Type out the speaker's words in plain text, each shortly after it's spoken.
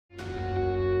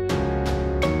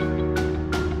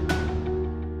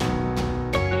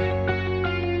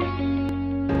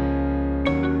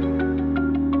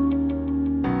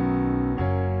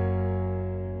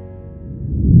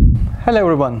Hello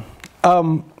everyone.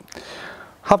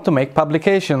 How to make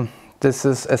publication? This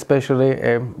is especially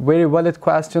a very valid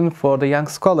question for the young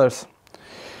scholars.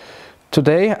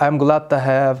 Today I'm glad to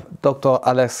have Dr.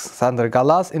 Alexander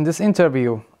Gallas in this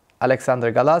interview.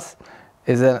 Alexander Gallas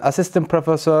is an assistant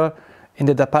professor in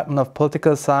the Department of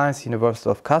Political Science, University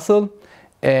of Kassel,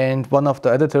 and one of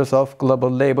the editors of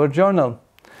Global Labor Journal.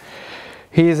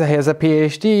 He has a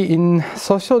PhD in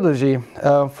sociology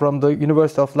from the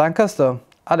University of Lancaster.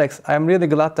 Alex, I'm really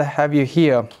glad to have you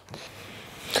here.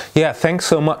 Yeah, thanks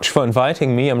so much for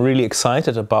inviting me. I'm really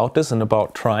excited about this and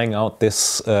about trying out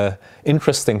this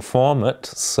interesting format.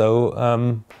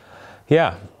 So,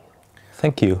 yeah,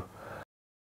 thank you.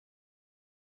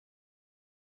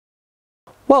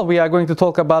 Well, we are going to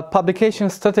talk about publication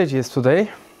strategies today.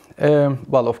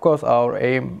 Well, of course,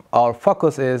 our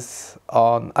focus is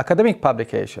on academic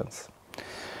publications.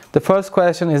 The first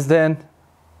question is then,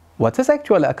 what is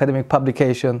actually academic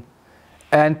publication?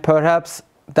 And perhaps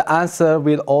the answer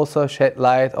will also shed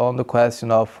light on the question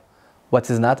of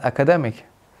what is not academic.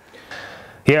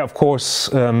 Yeah, of course,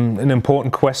 an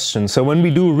important question. So when we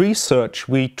do research,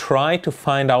 we try to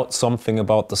find out something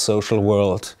about the social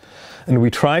world. And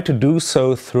we try to do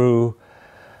so through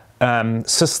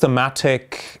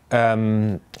systematic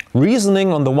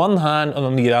reasoning on the one hand, and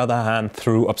on the other hand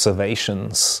through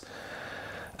observations.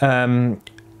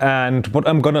 And what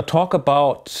I'm going to talk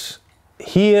about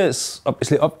here is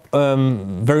obviously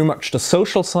very much the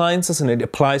social sciences, and it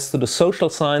applies to the social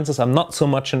sciences. I'm not so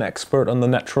much an expert on the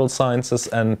natural sciences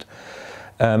and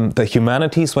the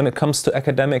humanities when it comes to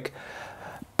academic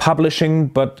publishing,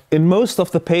 but in most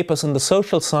of the papers in the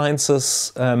social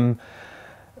sciences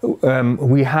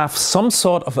we have some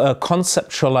sort of a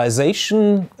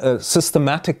conceptualization, a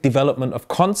systematic development of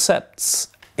concepts,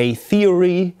 a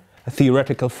theory, a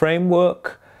theoretical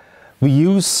framework. We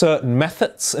use certain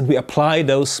methods and we apply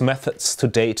those methods to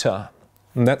data,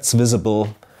 and that's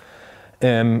visible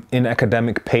in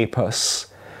academic papers.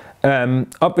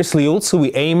 Obviously also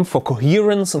we aim for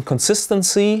coherence and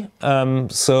consistency,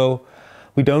 so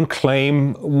we don't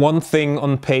claim one thing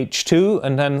on page 2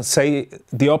 and then say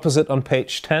the opposite on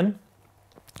page 10.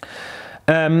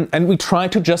 And we try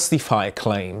to justify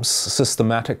claims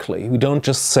systematically. We don't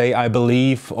just say I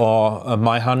believe or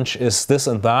my hunch is this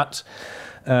and that,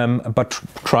 but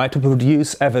try to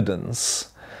produce evidence.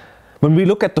 When we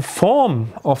look at the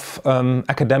form of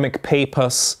academic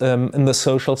papers in the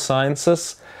social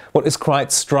sciences, what is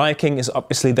quite striking is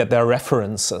obviously that there are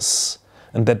references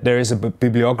and that there is a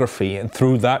bibliography, and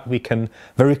through that we can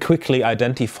very quickly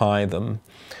identify them.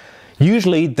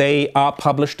 Usually they are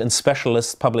published in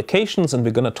specialist publications, and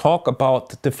we're going to talk about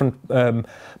the different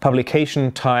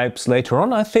publication types later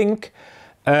on, I think.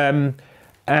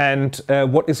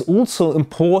 What is also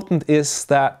important is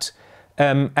that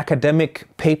academic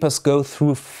papers go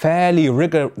through fairly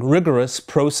rigorous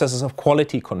processes of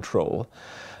quality control.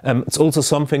 It's also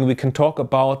something we can talk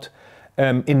about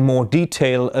in more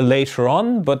detail later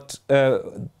on, but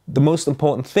the most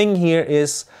important thing here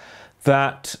is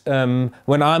that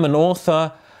when I'm an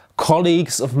author,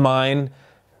 colleagues of mine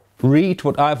read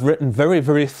what I've written very,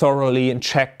 very thoroughly and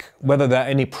check whether there are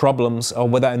any problems or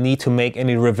whether I need to make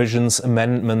any revisions,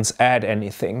 amendments, add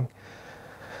anything.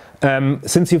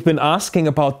 Since you've been asking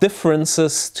about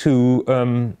differences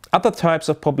to other types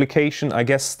of publication, I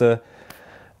guess the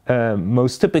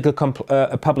most typical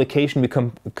publication we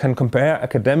can compare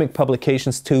academic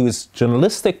publications to is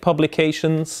journalistic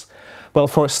publications. Well,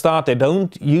 for a start, they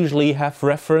don't usually have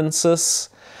references.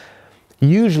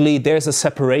 Usually there's a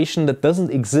separation that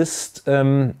doesn't exist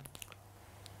in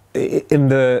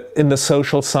the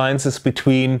social sciences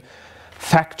between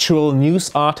factual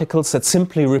news articles that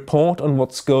simply report on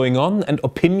what's going on and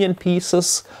opinion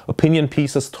pieces. Opinion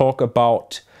pieces talk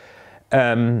about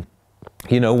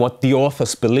you know, what the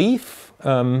authors believe,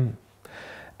 and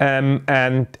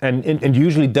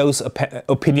usually those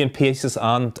opinion pieces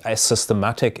aren't as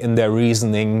systematic in their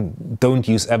reasoning, don't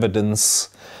use evidence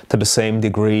to the same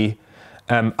degree,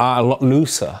 are a lot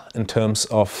looser in terms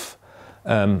of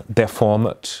their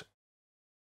format.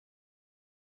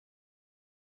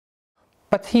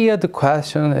 But here the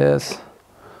question is,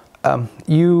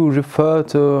 you refer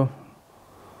to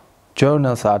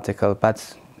journals article,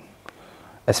 but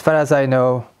as far as I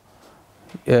know,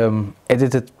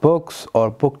 edited books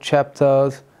or book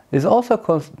chapters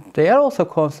they are also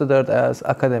considered as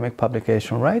academic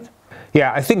publication, right?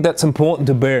 Yeah, I think that's important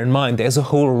to bear in mind. There's a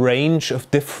whole range of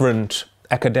different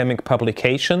academic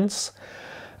publications.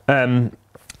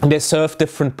 They serve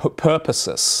different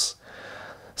purposes.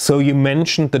 So you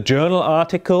mentioned the journal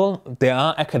article. There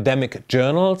are academic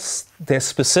journals. Their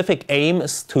specific aim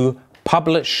is to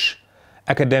publish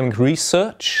academic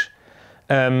research.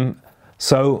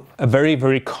 So a very,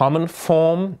 very common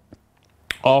form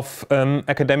of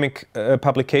academic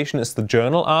publication is the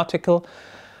journal article.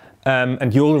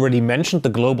 And you already mentioned the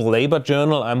Global Labor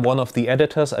Journal. I'm one of the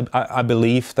editors. I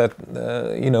believe that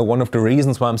one of the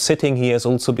reasons why I'm sitting here is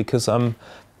also because I'm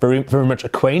very, very much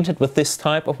acquainted with this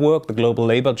type of work. The Global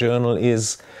Labor Journal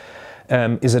is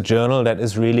a journal that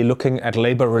is really looking at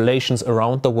labor relations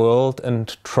around the world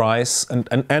and tries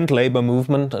and labor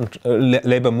movement and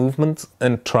labor movements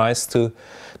and tries to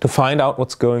find out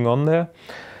what's going on there.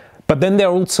 But then there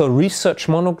are also research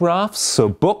monographs, so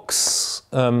books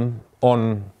on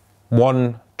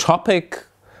one topic.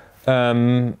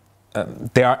 There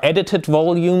are edited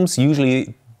volumes.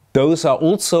 Usually those are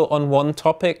also on one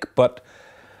topic, but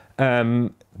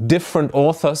different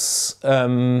authors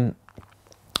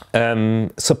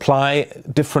supply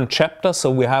different chapters. So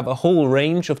we have a whole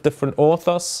range of different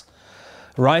authors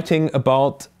writing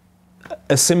about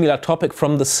a similar topic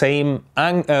from the same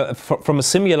from a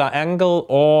similar angle,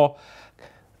 or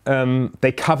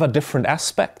they cover different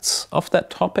aspects of that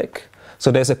topic.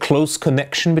 So there's a close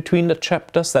connection between the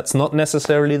chapters. That's not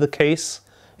necessarily the case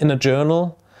in a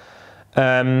journal.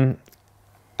 Then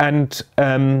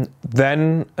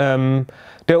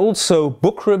there are also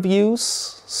book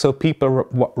reviews. So people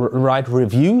write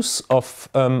reviews of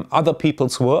other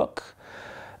people's work.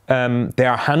 There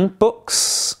are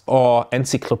handbooks or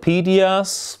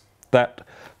encyclopedias that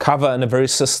cover in a very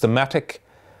systematic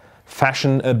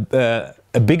fashion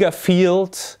a bigger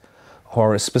field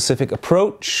or a specific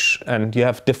approach, and you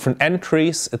have different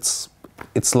entries. It's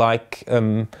like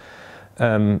an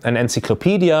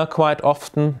encyclopedia quite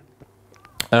often.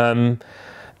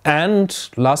 And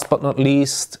last but not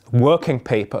least, working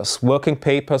papers. Working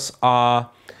papers are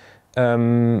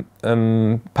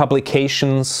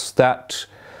publications that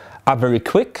are very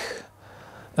quick.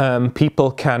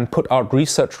 People can put out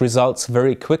research results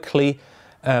very quickly.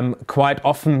 Quite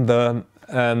often the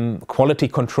quality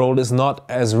control is not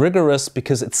as rigorous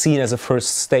because it's seen as a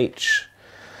first stage.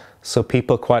 So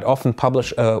people quite often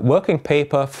publish a working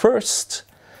paper first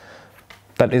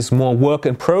that is more work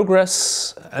in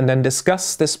progress, and then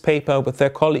discuss this paper with their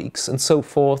colleagues and so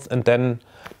forth, and then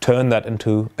turn that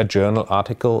into a journal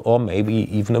article or maybe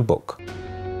even a book.